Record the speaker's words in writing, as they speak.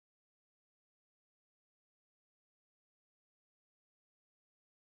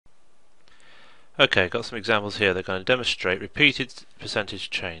Okay, got some examples here. They're going to demonstrate repeated percentage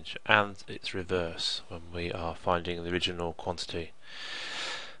change and its reverse when we are finding the original quantity.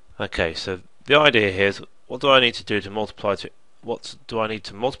 Okay, so the idea here is what do I need to do to multiply to what do I need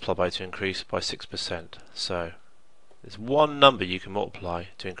to multiply by to increase by 6%? So there's one number you can multiply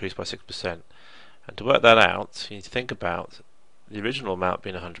to increase by 6%, and to work that out you need to think about the original amount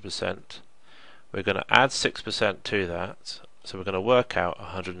being 100%. We're going to add 6% to that, so we're going to work out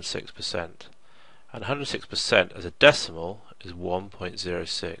 106%. And 106% as a decimal is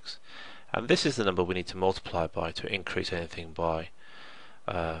 1.06, and this is the number we need to multiply by to increase anything by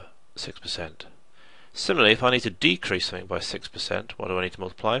 6%. Similarly, if I need to decrease something by 6%, what do I need to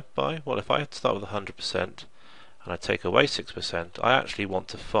multiply by? Well, if I start with 100% and I take away 6%, I actually want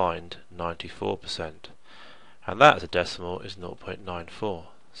to find 94%, and that as a decimal is 0.94.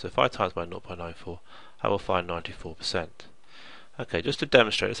 So if I times by 0.94, I will find 94%. Okay, just to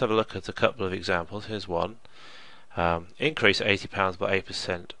demonstrate, let's have a look at a couple of examples. Here's one. Increase £80 by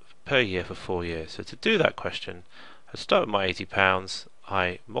 8% per year for 4 years. So to do that question, I start with my £80,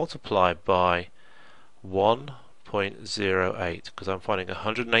 I multiply by 1.08 because I'm finding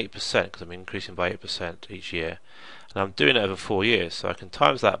 108% because I'm increasing by 8% each year. And I'm doing it over 4 years, so I can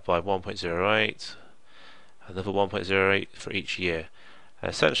times that by 1.08, another 1.08 for each year. And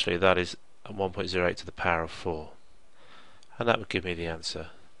essentially that is 1.08 to the power of 4. And that would give me the answer.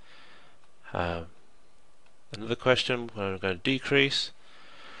 Another question where I'm going to decrease.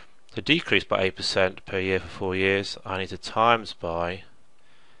 To decrease by 8% per year for 4 years, I need to times by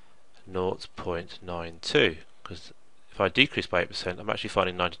 0.92, because if I decrease by 8%, I'm actually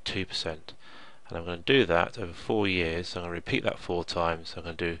finding 92%. And I'm going to do that over 4 years, so I'm going to repeat that 4 times. I'm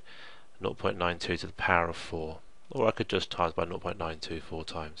going to do 0.92 to the power of 4. Or I could just times by 0.92 4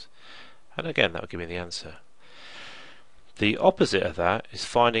 times. And again, that would give me the answer. The opposite of that is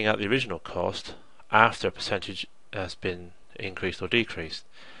finding out the original cost after a percentage has been increased or decreased.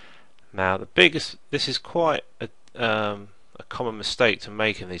 Now, this is quite a common mistake to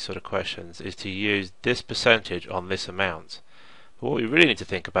make in these sort of questions, is to use this percentage on this amount. But what we really need to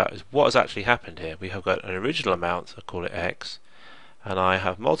think about is what has actually happened here. We have got an original amount, I call it x, and I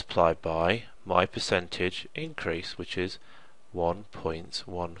have multiplied by my percentage increase, which is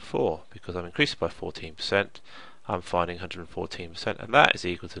 1.14, because I'm increasing by 14%. I'm finding 114%, and that is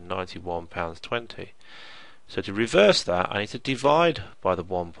equal to £91.20. So to reverse that, I need to divide by the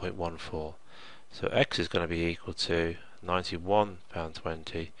 1.14. So x is going to be equal to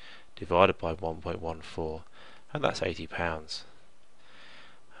 £91.20 divided by 1.14, and that's £80.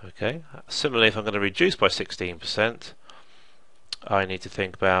 Okay. Similarly, if I'm going to reduce by 16%, I need to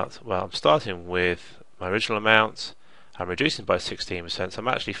think about, well, I'm starting with my original amount, I'm reducing by 16%, so I'm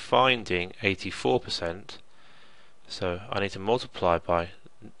actually finding 84%. So I need to multiply by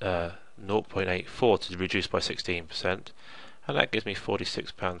 0.84 to reduce by 16%, and that gives me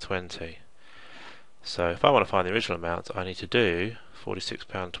 £46.20. So if I want to find the original amount, I need to do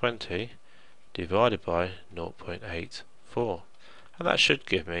 £46.20 divided by 0.84, and that should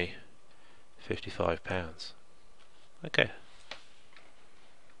give me £55. Okay.